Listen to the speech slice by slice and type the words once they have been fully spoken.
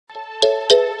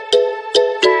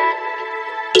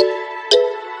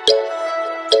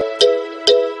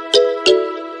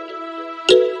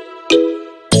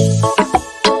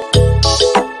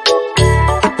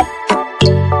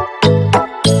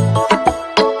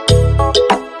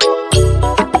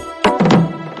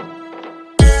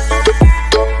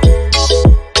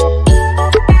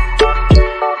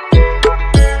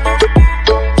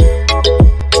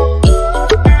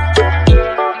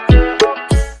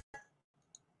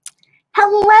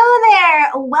Hello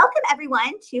there. Welcome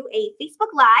everyone to a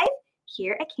Facebook Live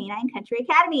here at Canine Country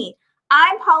Academy.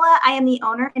 I'm Paula. I am the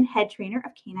owner and head trainer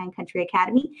of Canine Country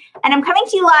Academy, and I'm coming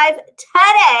to you live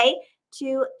today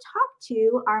to talk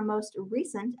to our most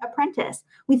recent apprentice.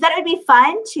 We thought it would be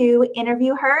fun to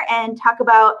interview her and talk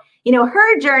about,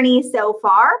 her journey so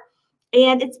far.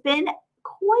 And it's been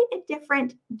quite a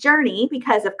different journey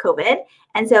because of COVID.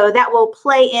 And so that will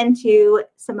play into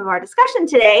some of our discussion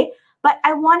today. But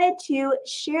I wanted to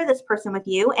share this person with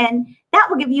you, and that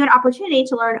will give you an opportunity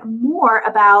to learn more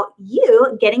about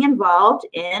you getting involved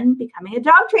in becoming a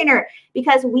dog trainer,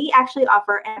 because we actually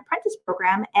offer an apprentice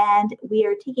program and we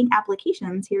are taking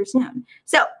applications here soon.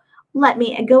 So let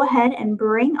me go ahead and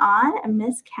bring on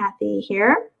Miss Cathy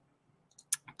here.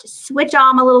 Just switch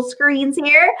on my little screens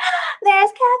here.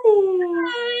 There's Cathy.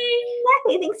 Hi.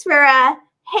 Cathy, thanks for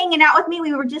hanging out with me.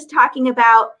 We were just talking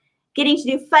about getting to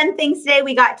do fun things today.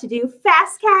 We got to do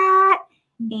Fast Cat,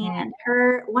 and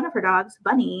one of her dogs,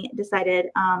 Bunny, decided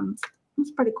it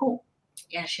was pretty cool.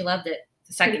 Yeah, she loved it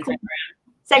the second time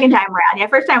around. Second time around. Yeah,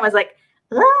 first time was like,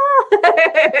 ah.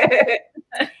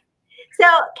 So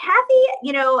Cathy,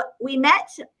 we met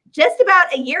just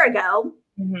about a year ago,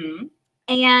 and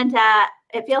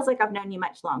it feels like I've known you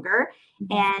much longer.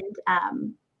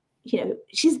 And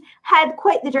she's had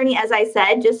quite the journey, as I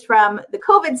said. Just from the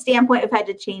COVID standpoint, we've had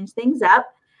to change things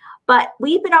up. But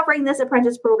we've been offering this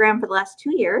apprentice program for the last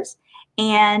 2 years.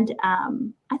 And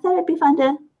I thought it'd be fun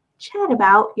to chat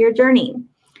about your journey.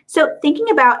 So thinking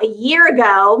about a year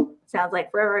ago, sounds like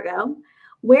forever ago,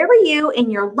 where were you in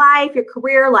your life, your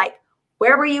career? Like,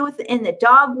 where were you in the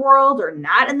dog world or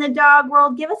not in the dog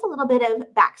world? Give us a little bit of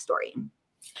backstory.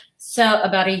 So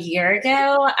about a year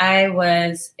ago, I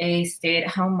was a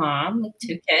stay-at-home mom with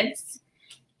 2 kids.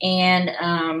 And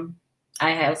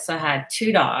I also had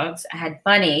 2 dogs. I had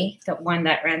Bunny, the one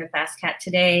that ran the Fast Cat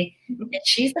today. And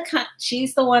she's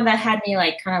the one that had me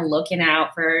kind of looking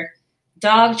out for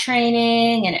dog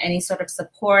training and any sort of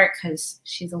support, because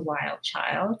she's a wild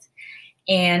child.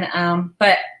 And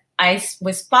but I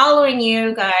was following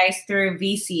you guys through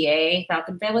VCA,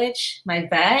 Falcon Village, my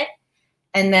vet.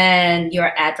 And then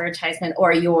your advertisement,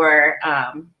 or your,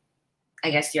 I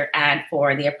guess your ad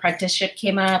for the apprenticeship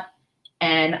came up,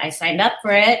 and I signed up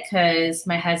for it because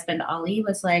my husband, Ali,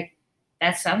 was like,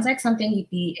 that sounds like something you'd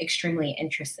be extremely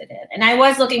interested in. And I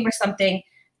was looking for something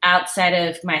outside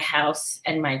of my house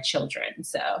and my children.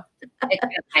 So it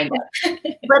kind of.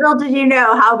 Little did you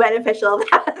know how beneficial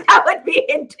that would be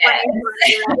in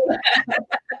 2020.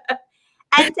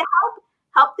 And to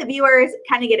help the viewers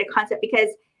kind of get a concept, because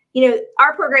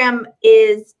our program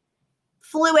is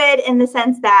fluid in the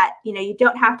sense that, you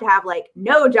don't have to have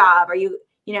no job, or you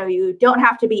don't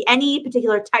have to be any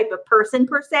particular type of person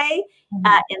per se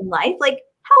in life. Like,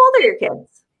 how old are your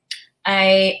kids?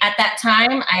 At that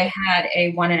time, I had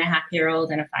a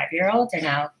 1.5-year-old and a 5-year-old. They're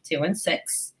now 2 and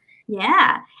 6.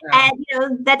 Yeah.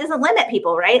 And, that doesn't limit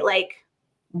people, right? Like,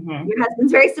 your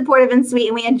husband's very supportive and sweet,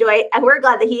 and we enjoy, and we're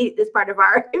glad that he is part of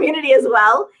our community as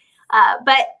well.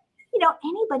 But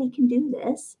anybody can do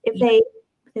this if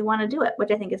they want to do it, which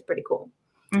I think is pretty cool.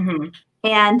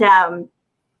 And,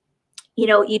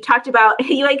 you talked about,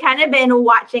 you had kind of been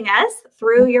watching us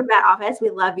through your vet office. We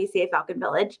love VCA Falcon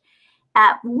Village.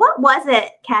 What was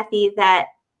it, Cathy, that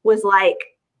was like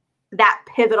that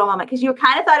pivotal moment? Because you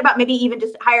kind of thought about maybe even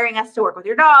just hiring us to work with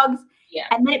your dogs. Yeah.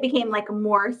 And then it became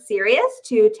more serious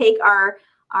to take our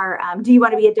Do You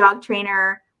Want to Be a Dog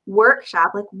Trainer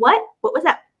workshop. Like, what was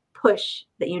that push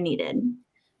that you needed?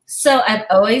 So I've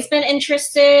always been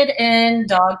interested in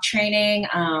dog training,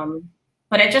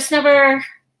 but I just never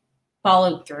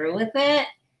followed through with it.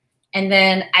 And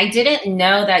then I didn't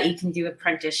know that you can do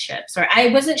apprenticeships, or I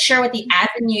wasn't sure what the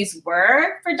avenues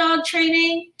were for dog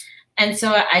training. And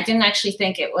so I didn't actually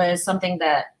think it was something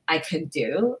that I could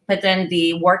do. But then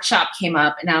the workshop came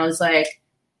up, and I was like,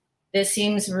 this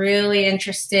seems really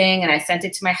interesting. And I sent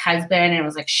it to my husband and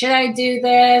was like, should I do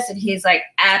this? And he's like,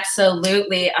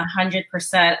 absolutely,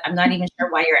 100%. I'm not even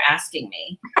sure why you're asking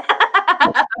me.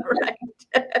 Right.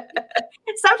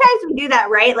 Sometimes we do that,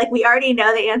 right? Like, we already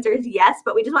know the answer is yes,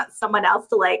 but we just want someone else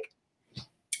to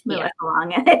move us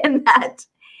along in that.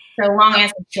 So long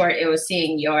answer short, it was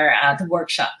seeing your the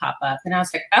workshop pop up. And I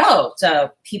was like, oh,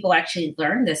 so people actually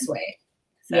learn this way.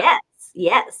 So.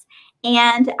 Yes.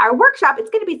 And our workshop, it's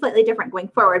going to be slightly different going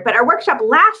forward, but our workshop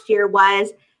last year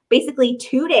was basically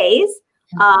 2 days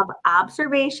of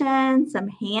observation, some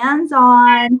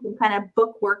hands-on, some kind of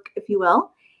book work, if you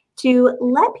will, to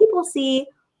let people see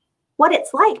what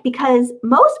it's like. Because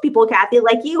most people, Cathy,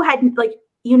 like you, hadn't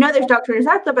there's dog trainers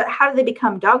out there, but how do they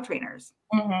become dog trainers?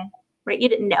 Right? You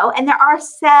didn't know. And there are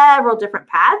several different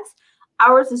paths.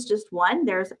 ours is just one.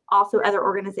 There's also other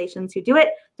organizations who do it.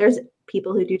 There's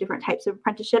people who do different types of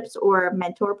apprenticeships or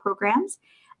mentor programs.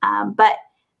 But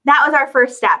that was our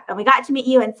first step. And we got to meet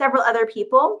you and several other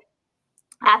people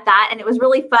at that. And it was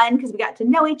really fun because we got to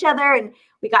know each other and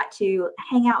we got to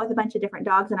hang out with a bunch of different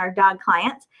dogs and our dog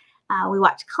clients. We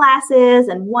watched classes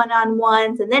and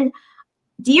one-on-ones. And then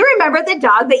do you remember the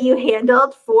dog that you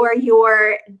handled for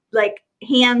your like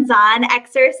hands-on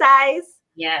exercise?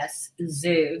 Yes,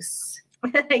 Zeus.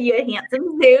 You had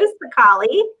handsome Zeus, the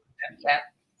collie.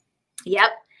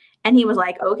 Yep. And he was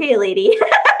like, okay, lady.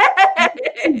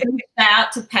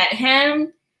 Out to pet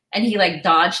him and he like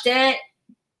dodged it.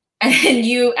 And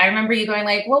I remember you going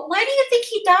like, well, why do you think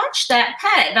he dodged that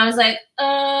pet? And I was like,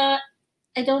 I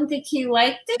don't think he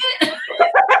liked it.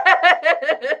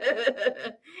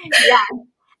 Yeah.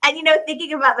 And, you know,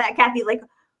 thinking about that, Cathy, like,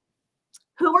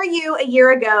 who were you a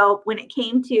year ago when it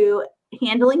came to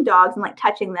handling dogs and like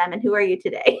touching them? And who are you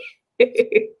today?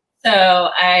 So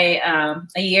a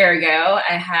year ago,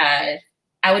 I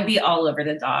would be all over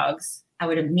the dogs. I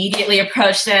would immediately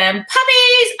approach them.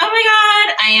 Puppies! Oh my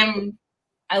God!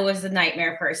 I was the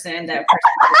nightmare person. That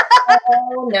person,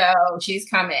 oh no, she's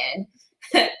coming.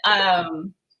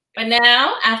 But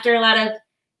now, after a lot of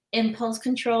impulse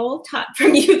control taught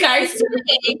from you guys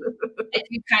today, I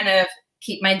do kind of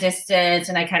keep my distance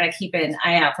and I kind of keep an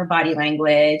eye out for body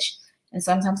language. And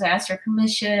sometimes I ask for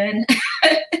permission.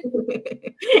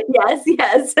 Yes.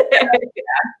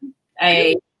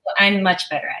 Yeah. I'm much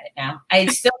better at it now. I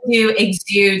still do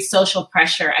exude social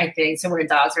pressure, I think. So where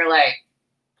dogs are like,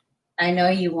 I know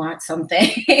you want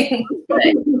something.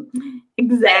 But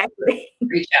exactly.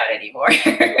 Reach out anymore.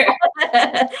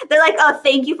 They're like, oh,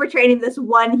 thank you for training this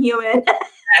one human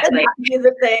to not do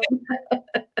the thing.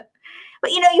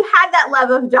 But, you know, you had that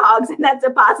love of dogs, and that's a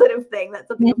positive thing. That's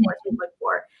something, of course, we look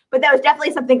for. But that was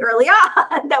definitely something early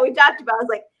on that we talked about. I was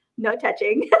like, no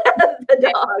touching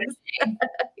the dogs.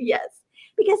 Yes.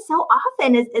 Because so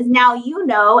often is now, you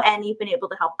know, and you've been able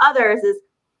to help others, is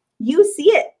you see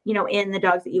it, you know, in the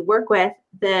dogs that you work with,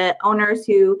 the owners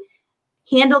who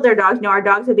handle their dogs. You know, our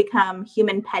dogs have become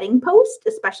human petting posts,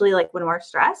 especially like when we're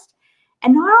stressed.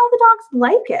 And not all the dogs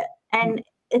like it. And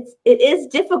it is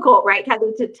difficult, right,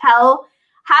 Cathy, to tell.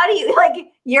 How do you,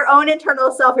 like, your own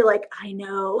internal self, you're like, I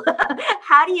know.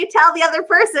 How do you tell the other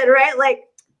person, right? Like,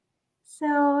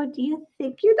 so do you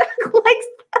think your dog likes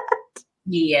that?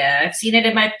 Yeah, I've seen it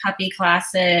in my puppy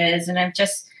classes, and I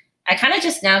kind of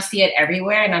just now see it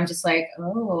everywhere, and I'm just like,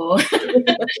 oh.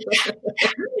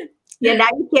 Yeah, now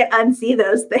you can't unsee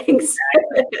those things.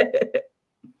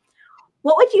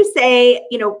 What would you say,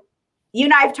 you know, you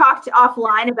and I have talked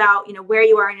offline about, you know, where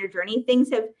you are in your journey.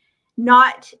 Things have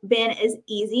not been as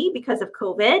easy because of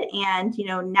COVID. And, you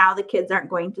know, now the kids aren't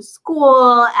going to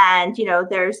school and, you know,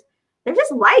 there's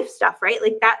just life stuff, right?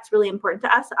 Like that's really important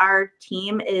to us. Our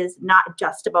team is not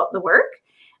just about the work.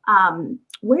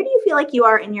 Where do you feel like you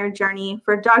are in your journey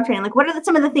for dog training? Like what are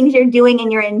some of the things you're doing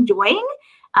and you're enjoying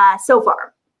so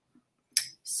far?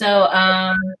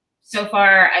 So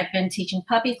far I've been teaching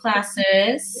puppy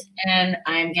classes and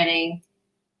I'm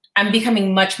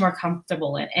becoming much more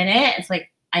comfortable in it. It's like,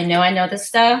 I know this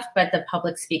stuff, but the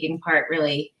public speaking part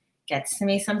really gets to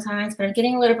me sometimes, but I'm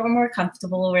getting a little bit more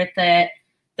comfortable with it.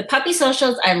 The puppy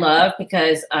socials I love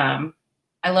because I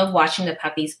love watching the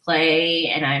puppies play,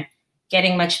 and I'm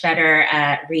getting much better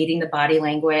at reading the body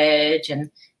language and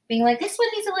being like, this one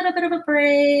needs a little bit of a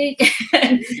break.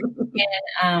 And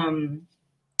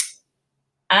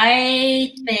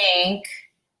I think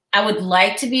I would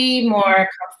like to be more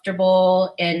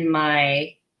comfortable in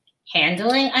my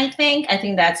handling, I think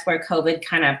that's where COVID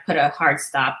kind of put a hard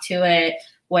stop to it,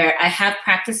 where I have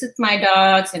practiced with my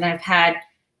dogs and I've had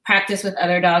practice with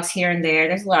other dogs here and there.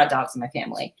 There's a lot of dogs in my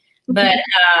family, but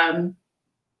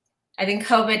I think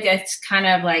COVID just kind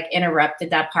of like interrupted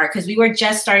that part because we were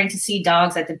just starting to see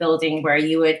dogs at the building where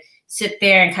you would sit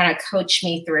there and kind of coach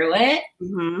me through it.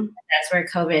 Mm-hmm. That's where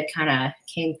COVID kind of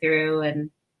came through,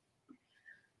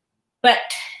 but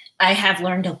I have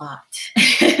learned a lot.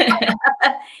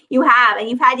 You have, and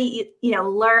you've had to, you know,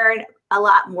 learn a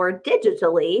lot more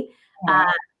digitally.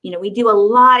 You know, we do a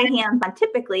lot of hands-on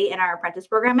typically in our apprentice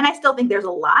program, and I still think there's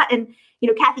a lot. And, you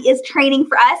know, Cathy is training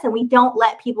for us, and we don't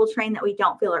let people train that we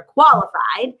don't feel are qualified.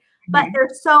 Mm-hmm. But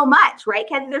there's so much, right,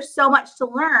 Cathy? There's so much to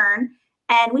learn,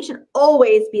 and we should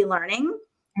always be learning.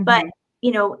 Mm-hmm. But,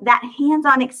 you know, that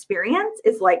hands-on experience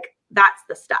is like, that's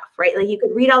the stuff, right? Like you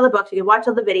could read all the books, you could watch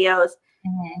all the videos,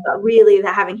 but really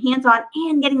that having hands-on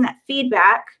and getting that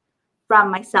feedback from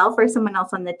myself or someone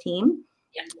else on the team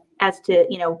as to,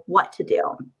 you know, what to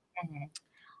do.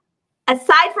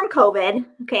 aside from COVID,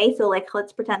 okay, so like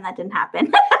let's pretend that didn't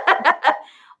happen.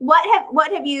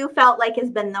 What have you felt like has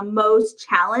been the most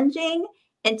challenging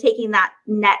in taking that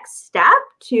next step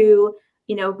to,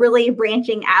 you know, really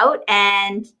branching out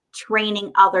and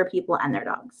training other people and their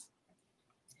dogs?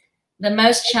 The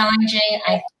most challenging,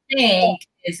 I think,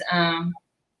 is how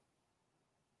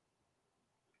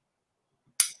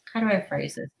do I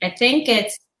phrase this? I think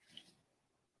it's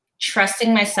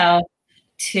trusting myself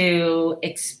to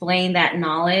explain that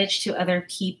knowledge to other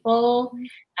people.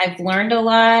 I've learned a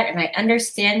lot and I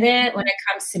understand it when it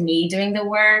comes to me doing the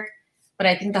work, but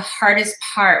I think the hardest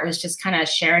part was just kind of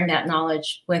sharing that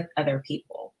knowledge with other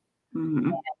people.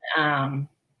 Mm-hmm.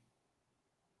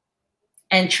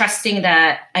 And trusting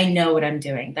that I know what I'm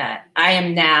doing, that I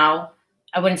am now,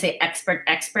 I wouldn't say expert,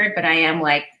 but I am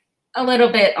like a little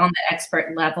bit on the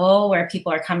expert level where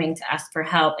people are coming to ask for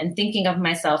help, and thinking of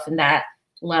myself in that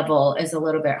level is a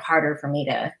little bit harder for me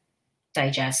to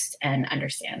digest and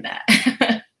understand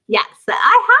that. Yes,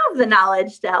 I have the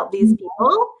knowledge to help these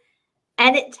people,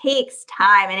 and it takes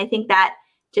time. And I think that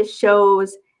just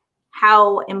shows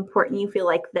how important you feel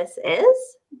like this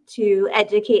is, to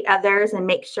educate others and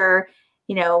make sure,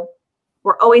 you know,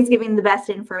 we're always giving the best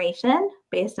information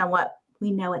based on what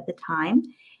we know at the time.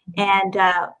 And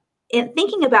in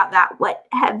thinking about that, what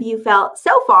have you felt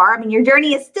so far? I mean, your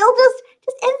journey is still just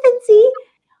infancy.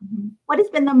 What has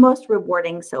been the most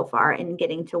rewarding so far in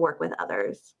getting to work with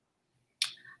others?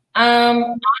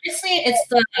 Honestly, it's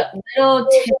the little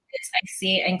tidbits I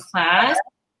see in class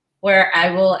where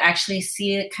I will actually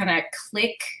see it kind of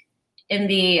click in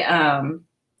the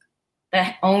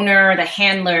owner, the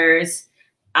handler's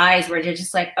eyes, where they're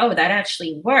just like, oh, that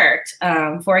actually worked.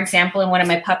 For example, in one of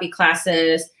my puppy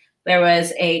classes, there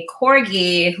was a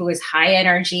corgi who was high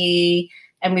energy,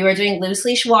 and we were doing loose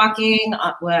leash walking,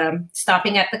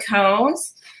 stopping at the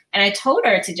cones. And I told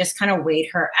her to just kind of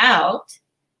wait her out.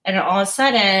 And all of a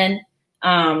sudden,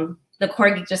 the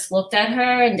corgi just looked at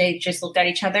her, and they just looked at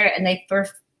each other, and they were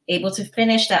able to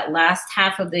finish that last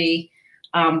half of the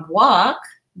walk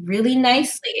really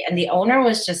nicely. And the owner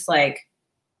was just like,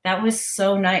 that was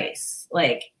so nice.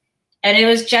 Like, and it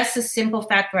was just a simple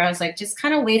fact where I was like, just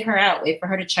kind of wait her out, wait for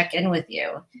her to check in with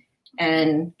you.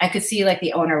 And I could see like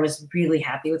the owner was really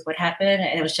happy with what happened.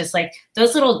 And it was just like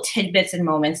those little tidbits and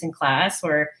moments in class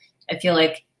where I feel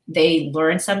like they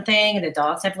learned something, the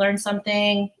dogs have learned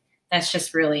something. That's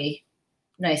just really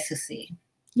nice to see.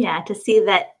 Yeah, to see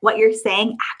that what you're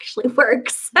saying actually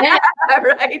works. Yeah.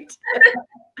 Right.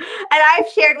 And I've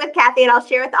shared with Cathy, and I'll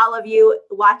share with all of you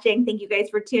watching. Thank you guys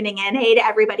for tuning in. Hey to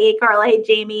everybody. Hey, Carla. Hey,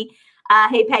 Jamie.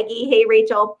 Hey, Peggy. Hey,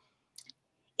 Rachel.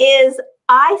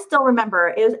 I still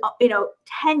remember, it was,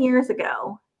 10 years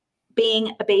ago,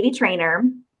 being a baby trainer,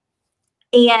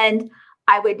 and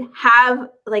I would have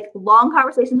like long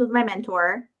conversations with my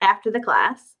mentor after the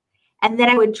class. And then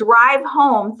I would drive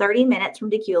home 30 minutes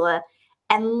from Decula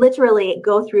and literally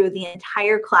go through the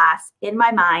entire class in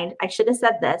my mind. I should have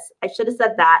said this. I should have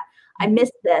said that. I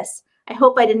missed this. I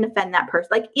hope I didn't offend that person.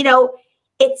 Like,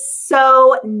 it's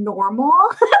so normal.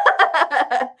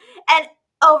 And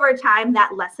over time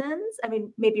that lessens. I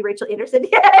mean, maybe Rachel Anderson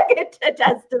can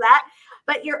attest to that.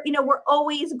 But we're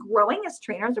always growing as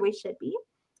trainers, or we should be.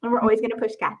 And we're always going to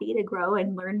push Cathy to grow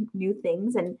and learn new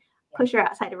things and push her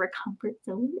outside of her comfort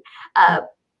zone.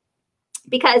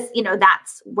 Because,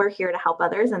 we're here to help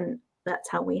others, and that's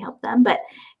how we help them. But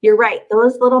you're right.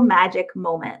 Those little magic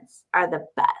moments are the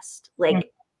best.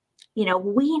 Like, we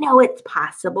know it's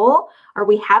possible, or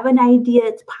we have an idea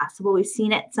it's possible. We've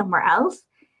seen it somewhere else.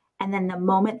 And then the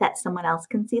moment that someone else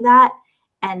can see that,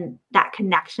 and that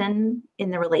connection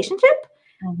in the relationship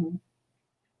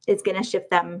is going to shift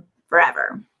them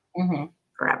forever.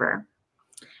 Forever.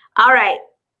 All right.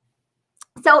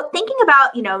 So thinking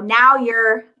about, now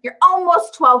you're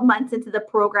almost 12 months into the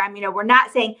program. We're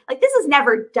not saying like this is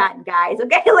never done, guys.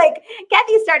 Okay. Like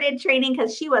Cathy started training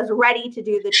because she was ready to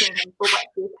do the training for what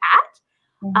she's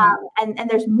at. And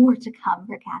there's more to come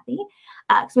for Cathy.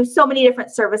 So there's so many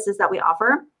different services that we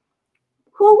offer.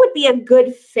 Who would be a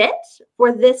good fit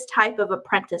for this type of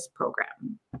apprentice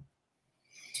program?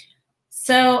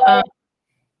 So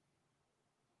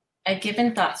I've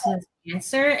given thought to this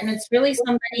answer, and it's really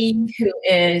somebody who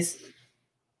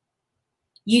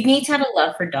you need to have a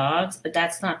love for dogs, but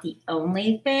that's not the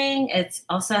only thing. It's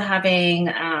also having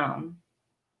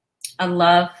a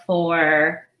love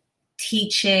for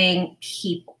teaching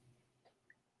people,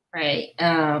 right?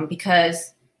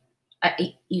 Because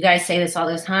you guys say this all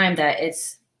the time, that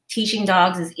it's teaching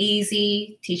dogs is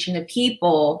easy, teaching the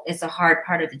people is the hard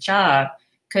part of the job.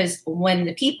 Because when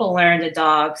the people learn, the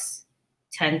dogs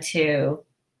tend to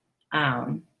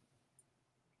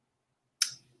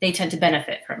they tend to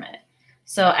benefit from it.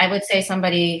 So I would say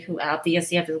somebody who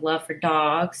obviously has a love for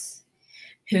dogs,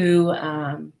 who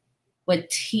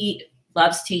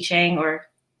loves teaching or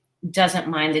doesn't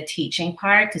mind the teaching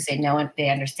part because they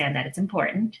understand that it's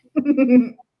important.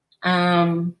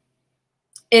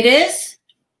 It is,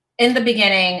 in the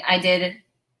beginning,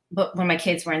 but when my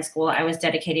kids were in school, I was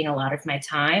dedicating a lot of my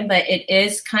time, but it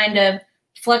is kind of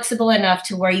flexible enough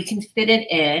to where you can fit it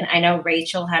in. I know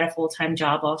Rachel had a full-time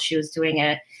job while she was doing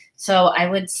it. So I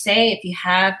would say if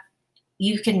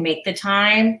you can make the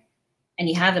time and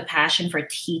you have the passion for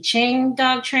teaching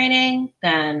dog training,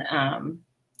 then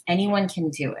anyone can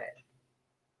do it.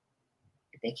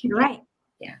 If they can. You're right.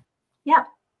 Yeah. Yep.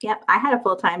 Yep. I had a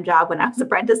full-time job when I was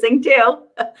apprenticing too.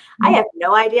 I have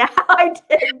no idea how I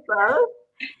did both.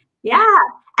 Yeah.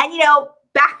 And,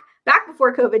 back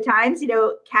before COVID times,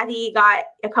 Cathy got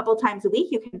a couple times a week.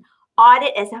 You can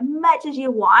audit as much as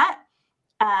you want.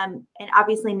 And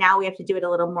obviously now we have to do it a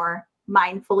little more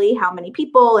mindfully, how many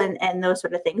people and those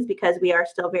sort of things, because we are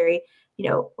still very,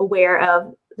 aware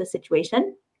of the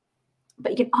situation.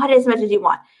 But you can audit as much as you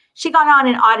want. She got on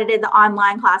and audited the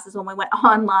online classes when we went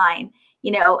online,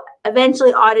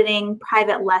 eventually auditing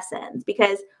private lessons,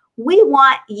 because we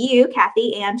want you,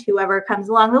 Cathy, and whoever comes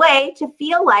along the way to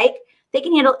feel like they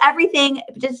can handle everything,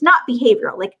 just not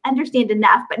behavioral, like understand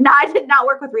enough, but not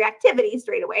work with reactivity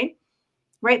straight away,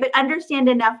 right? But understand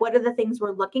enough what are the things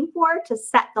we're looking for to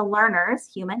set the learners,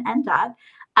 human and dog,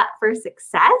 up for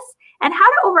success, and how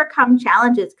to overcome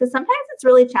challenges. Because sometimes it's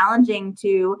really challenging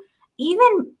to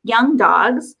even young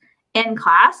dogs in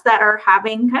class that are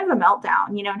having kind of a meltdown,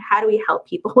 and how do we help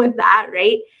people with that,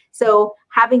 right? So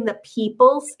having the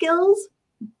people skills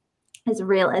is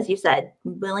real, as you said,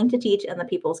 willing to teach, and the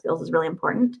people skills is really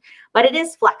important, but it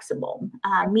is flexible.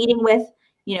 Meeting with,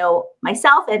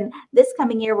 myself, and this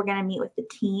coming year, we're going to meet with the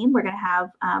team. We're going to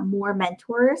have more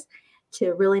mentors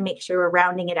to really make sure we're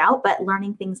rounding it out, but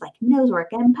learning things like nose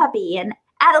work and puppy and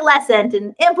adolescent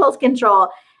and impulse control,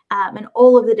 and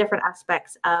all of the different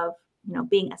aspects of,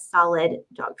 being a solid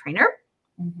dog trainer.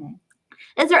 Mm-hmm.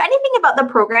 Is there anything about the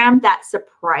program that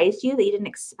surprised you that you didn't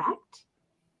expect?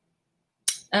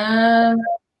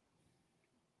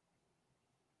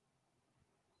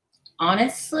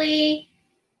 Honestly,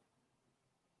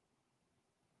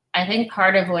 I think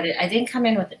part of I didn't come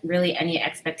in with really any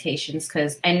expectations,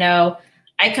 because I know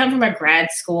I come from a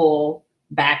grad school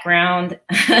background.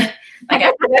 I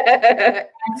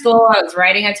was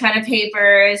writing a ton of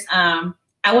papers.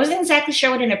 I wasn't exactly sure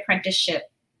what an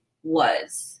apprenticeship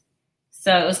was.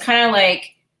 So it was kind of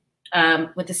like,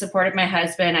 with the support of my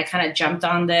husband, I kind of jumped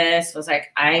on this, was like,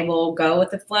 I will go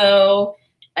with the flow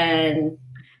and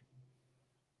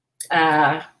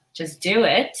just do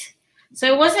it.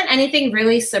 So it wasn't anything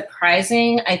really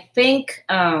surprising. I think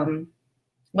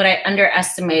what I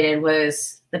underestimated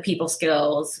was the people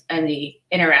skills and the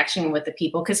interaction with the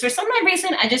people. Because for some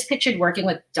reason, I just pictured working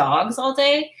with dogs all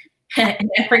day.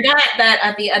 And I forgot that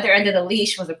at the other end of the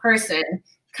leash was a person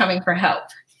coming for help.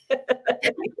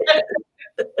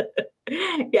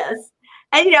 Yes.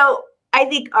 And, I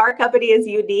think our company is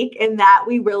unique in that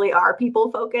we really are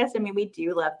people focused. I mean, we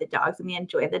do love the dogs and we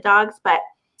enjoy the dogs, but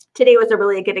today was a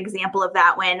really good example of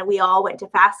that when we all went to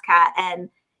FastCat, and,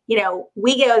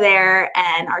 we go there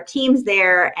and our team's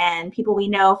there, and people we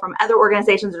know from other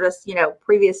organizations are just,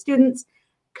 previous students,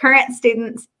 current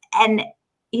students. And,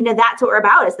 that's what we're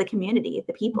about, is the community,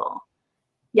 the people.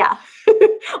 Yeah.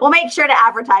 We'll make sure to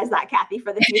advertise that, Cathy,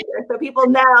 for the future, so people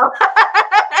know.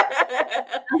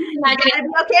 I'm going to be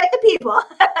okay with the people.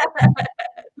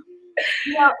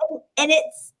 And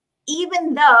it's,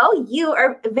 even though you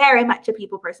are very much a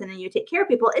people person and you take care of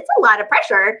people, it's a lot of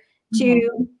pressure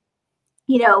to,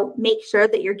 make sure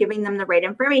that you're giving them the right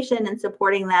information and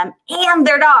supporting them and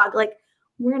their dog. Like,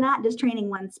 we're not just training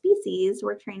one species,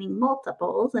 we're training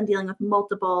multiples and dealing with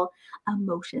multiple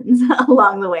emotions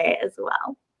along the way as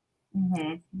well.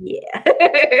 Mm-hmm. Yeah.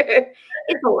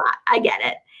 It's a lot. I get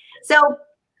it. So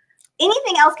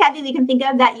anything else, Cathy, that you can think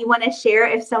of that you want to share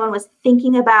if someone was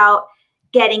thinking about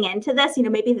getting into this?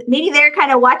 Maybe they're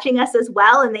kind of watching us as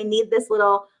well and they need this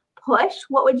little push.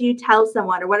 What would you tell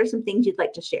someone, or what are some things you'd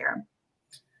like to share?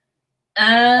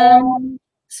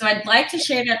 So I'd like to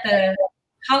share that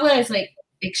Paula is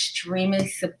extremely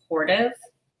supportive.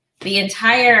 The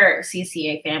entire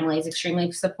CCA family is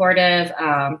extremely supportive.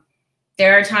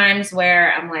 There are times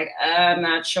where I'm like, I'm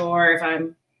not sure if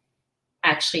I'm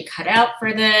actually cut out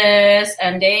for this.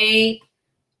 And they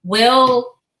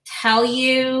will tell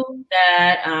you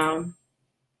that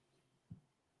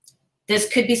this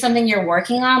could be something you're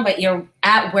working on, but you're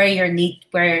at where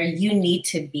you need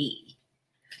to be.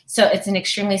 So it's an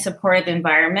extremely supportive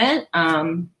environment.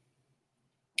 And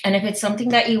if it's something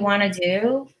that you want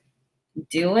to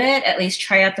do it, at least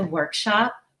try out the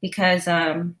workshop, because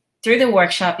through the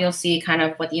workshop, you'll see kind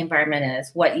of what the environment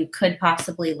is, what you could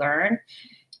possibly learn,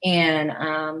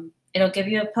 and it'll give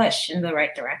you a push in the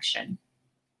right direction.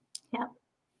 Yeah,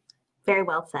 very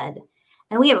well said.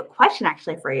 And we have a question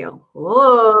actually for you.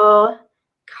 Oh,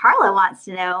 Carla wants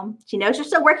to know, she knows you're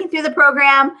still working through the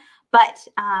program, but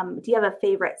do you have a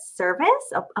favorite service?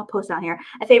 I'll post on here,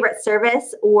 a favorite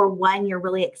service or one you're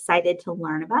really excited to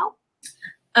learn about?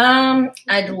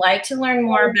 I'd like to learn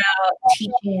more about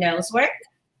teaching nose work,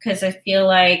 because I feel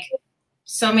like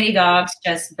so many dogs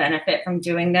just benefit from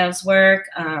doing nose work.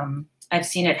 I've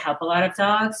seen it help a lot of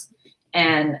dogs,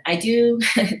 and I do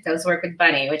nose work with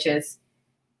Bunny, which is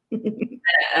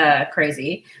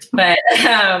crazy, but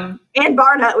and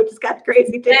Barnett, which is kind of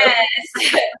crazy too.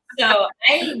 Yes. So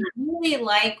I really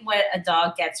like what a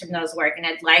dog gets from nose work, and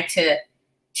I'd like to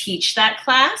teach that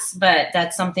class, but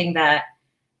that's something that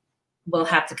will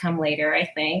have to come later, I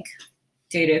think,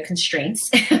 due to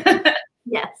constraints.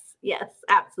 Yes,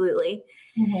 absolutely.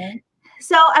 Mm-hmm.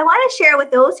 So I want to share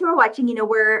with those who are watching,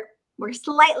 we're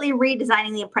slightly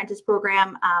redesigning the apprentice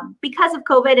program because of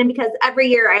COVID, and because every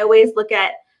year I always look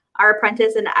at our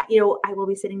apprentice, and I will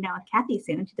be sitting down with Cathy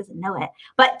soon. She doesn't know it,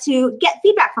 but to get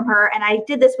feedback from her. And I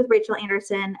did this with Rachel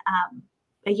Anderson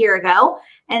a year ago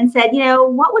and said,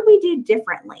 what would we do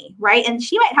differently, right? And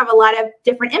she might have a lot of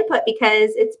different input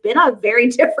because it's been a very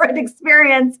different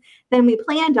experience than we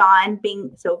planned on,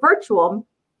 being so virtual.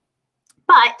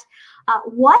 But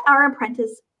what our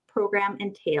apprentice program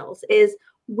entails is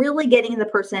really getting the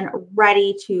person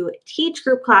ready to teach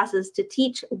group classes, to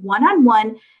teach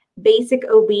one-on-one basic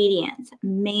obedience,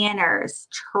 manners,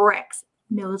 tricks,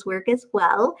 nose work as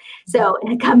well. So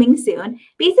coming soon,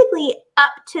 basically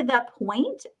up to the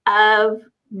point of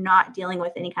not dealing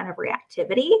with any kind of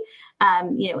reactivity,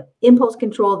 impulse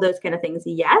control, those kind of things.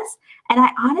 Yes. And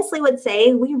I honestly would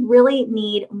say we really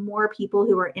need more people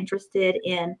who are interested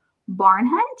in barn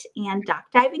hunt and duck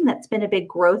diving. That's been a big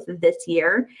growth this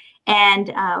year.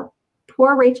 And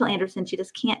poor Rachel Anderson, she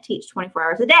just can't teach 24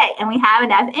 hours a day, and we have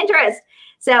enough interest.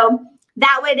 So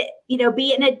that would,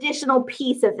 be an additional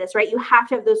piece of this, right? You have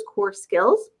to have those core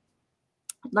skills,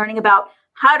 learning about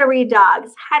how to read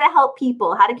dogs, how to help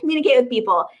people, how to communicate with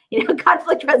people,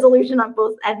 conflict resolution on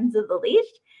both ends of the leash,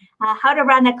 how to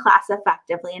run a class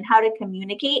effectively, and how to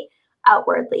communicate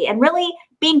outwardly, and really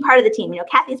being part of the team.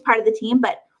 Cathy's part of the team,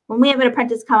 but when we have an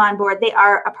apprentice come on board, they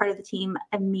are a part of the team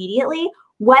immediately,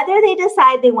 whether they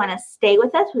decide they want to stay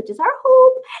with us, which is our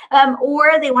hope,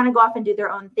 or they want to go off and do their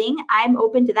own thing. I'm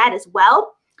open to that as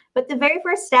well. But the very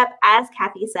first step, as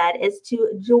Cathy said, is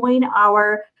to join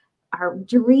our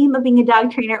Dream of Being a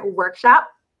Dog Trainer workshop.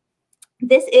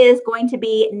 This is going to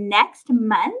be next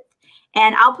month,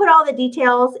 and I'll put all the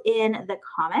details in the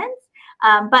comments.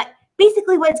 But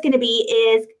basically what it's going to be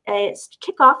is a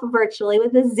kickoff virtually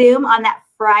with a Zoom on that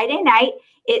Friday night.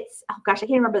 It's, oh gosh, I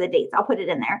can't remember the dates. I'll put it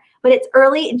in there, but it's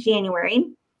early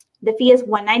January. The fee is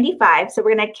 $195. So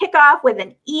we're going to kick off with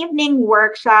an evening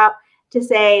workshop to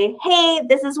say, hey,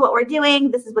 this is what we're doing.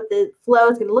 This is what the flow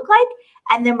is going to look like.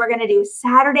 And then we're going to do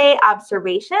Saturday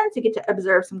observations. You get to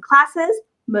observe some classes.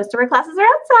 Most of our classes are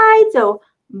outside, so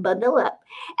bundle up.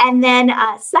 And then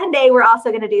Sunday, we're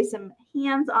also going to do some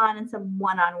hands-on and some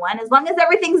one-on-one. As long as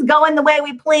everything's going the way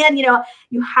we plan,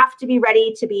 you have to be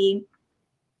ready to be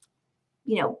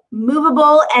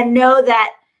movable and know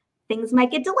that things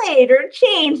might get delayed or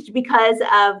changed because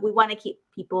we want to keep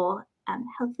people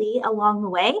healthy along the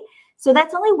way. So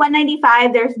that's only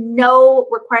 $195. There's no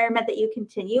requirement that you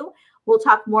continue. We'll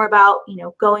talk more about,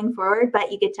 going forward,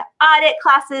 but you get to audit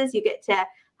classes. You get to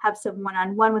have some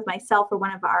one-on-one with myself or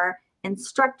one of our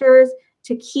instructors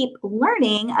to keep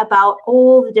learning about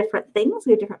all the different things.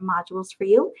 We have different modules for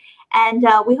you. And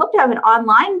we hope to have an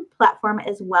online platform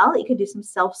as well that you can do some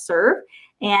self-serve,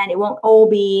 and it won't all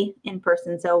be in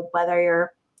person. So whether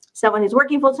you're someone who's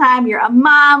working full-time, you're a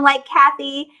mom like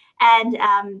Cathy,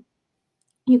 and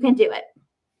you can do it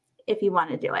if you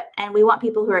want to do it. And we want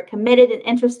people who are committed and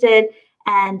interested,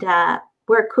 and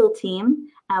we're a cool team.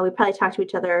 We probably talk to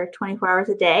each other 24 hours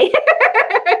a day.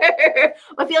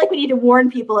 I feel like we need to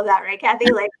warn people of that, right,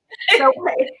 Cathy? Like, so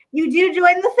you do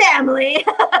join the family,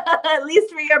 at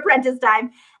least for your apprentice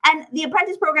time. And the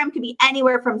apprentice program could be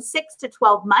anywhere from 6 to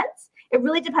 12 months. It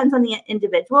really depends on the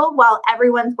individual. While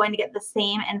everyone's going to get the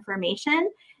same information,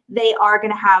 they are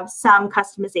going to have some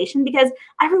customization because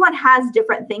everyone has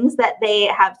different things that they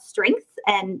have strengths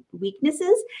and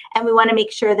weaknesses. And we want to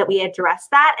make sure that we address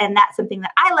that. And that's something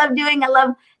that I love doing. I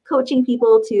love coaching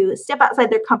people to step outside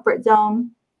their comfort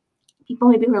zone. people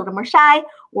maybe who are a little more shy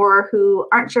or who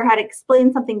aren't sure how to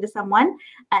explain something to someone,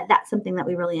 that's something that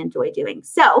we really enjoy doing.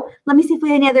 So let me see if we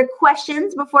have any other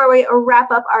questions before we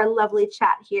wrap up our lovely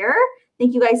chat here.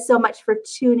 Thank you guys so much for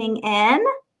tuning in.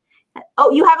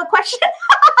 Oh, you have a question?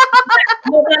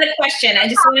 No, not a question. I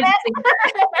just wanted to say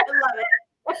I love it.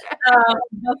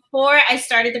 before I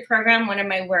started the program, one of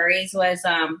my worries was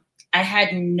I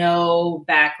had no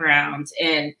background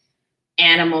in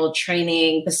animal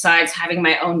training besides having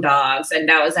my own dogs. And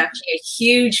that was actually a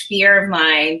huge fear of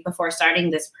mine before starting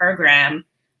this program.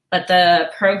 But the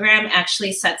program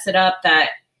actually sets it up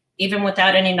that even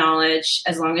without any knowledge,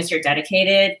 as long as you're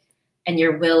dedicated and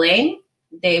you're willing,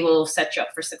 they will set you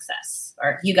up for success,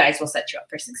 or you guys will set you up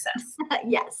for success.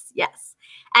 Yes, yes.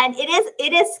 And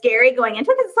it is scary going into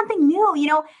it because it's something new. You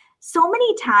know, so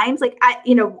many times, like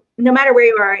no matter where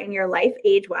you are in your life,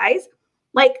 age-wise,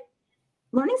 like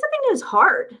learning something new is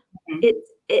hard. Mm-hmm.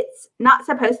 It's not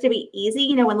supposed to be easy.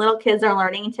 You know, when little kids are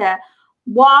learning to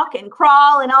walk and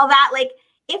crawl and all that, like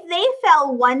if they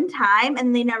fell one time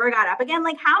and they never got up again,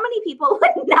 like how many people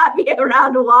would not be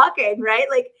around walking, right?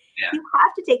 Like you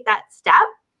have to take that step.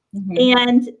 Mm-hmm.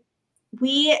 And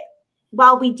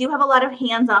while we do have a lot of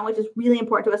hands-on, which is really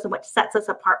important to us and what sets us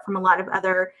apart from a lot of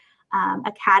other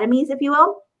academies, if you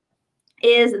will,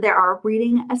 is there are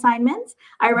reading assignments.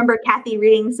 I remember Cathy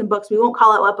reading some books. We won't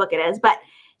call out what book it is, but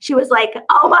she was like,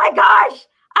 oh my gosh,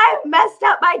 I've messed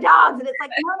up my dogs. And it's like,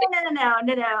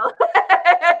 no.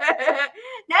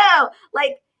 No,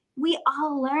 like we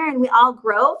all learn, we all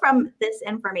grow from this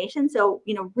information. So,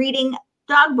 reading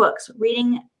dog books,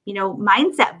 reading,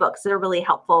 mindset books that are really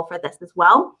helpful for this as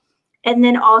well. And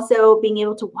then also being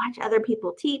able to watch other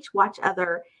people teach, watch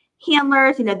other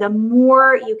handlers, the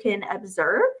more you can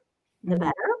observe, the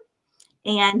better.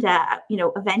 And,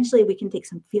 eventually we can take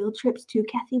some field trips too,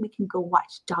 Cathy. We can go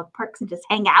watch dog parks and just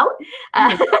hang out.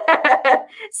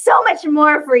 So much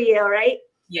more for you, right?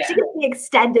 Yeah. She gets the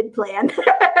extended plan.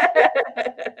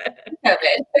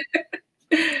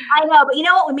 I know, but you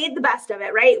know what? We made the best of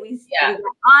it, right? We went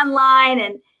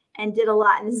online and did a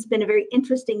lot. And this has been a very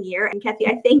interesting year. And Cathy,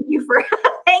 I thank you for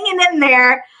hanging in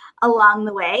there along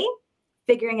the way,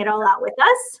 figuring it all out with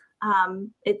us.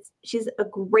 She's a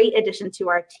great addition to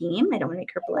our team. I don't want to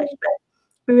make her blush, but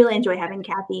we really enjoy having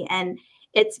Cathy. And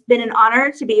it's been an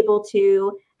honor to be able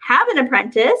to have an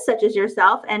apprentice such as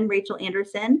yourself and Rachel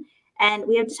Anderson. And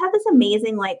we have just had this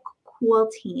amazing, cool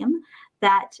team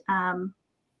that,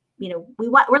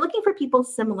 we're looking for people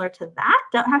similar to that.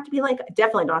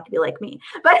 Definitely don't have to be like me,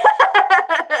 but,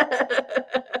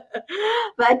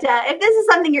 if this is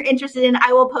something you're interested in,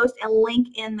 I will post a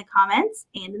link in the comments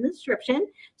and in the description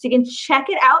so you can check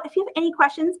it out. If you have any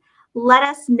questions, let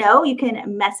us know. You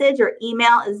can message or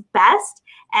email is best,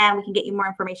 and we can get you more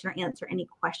information or answer any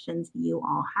questions you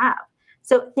all have.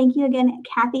 So thank you again,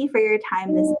 Cathy, for your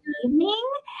time this evening.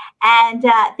 And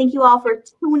thank you all for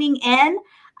tuning in.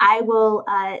 I will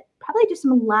probably do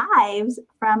some lives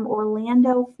from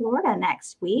Orlando, Florida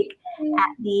next week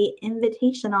at the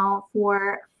Invitational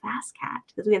for Fast Cat,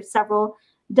 because we have several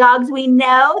dogs we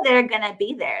know that are going to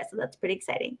be there. So that's pretty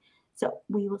exciting. So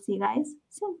we will see you guys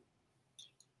soon.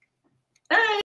 Bye.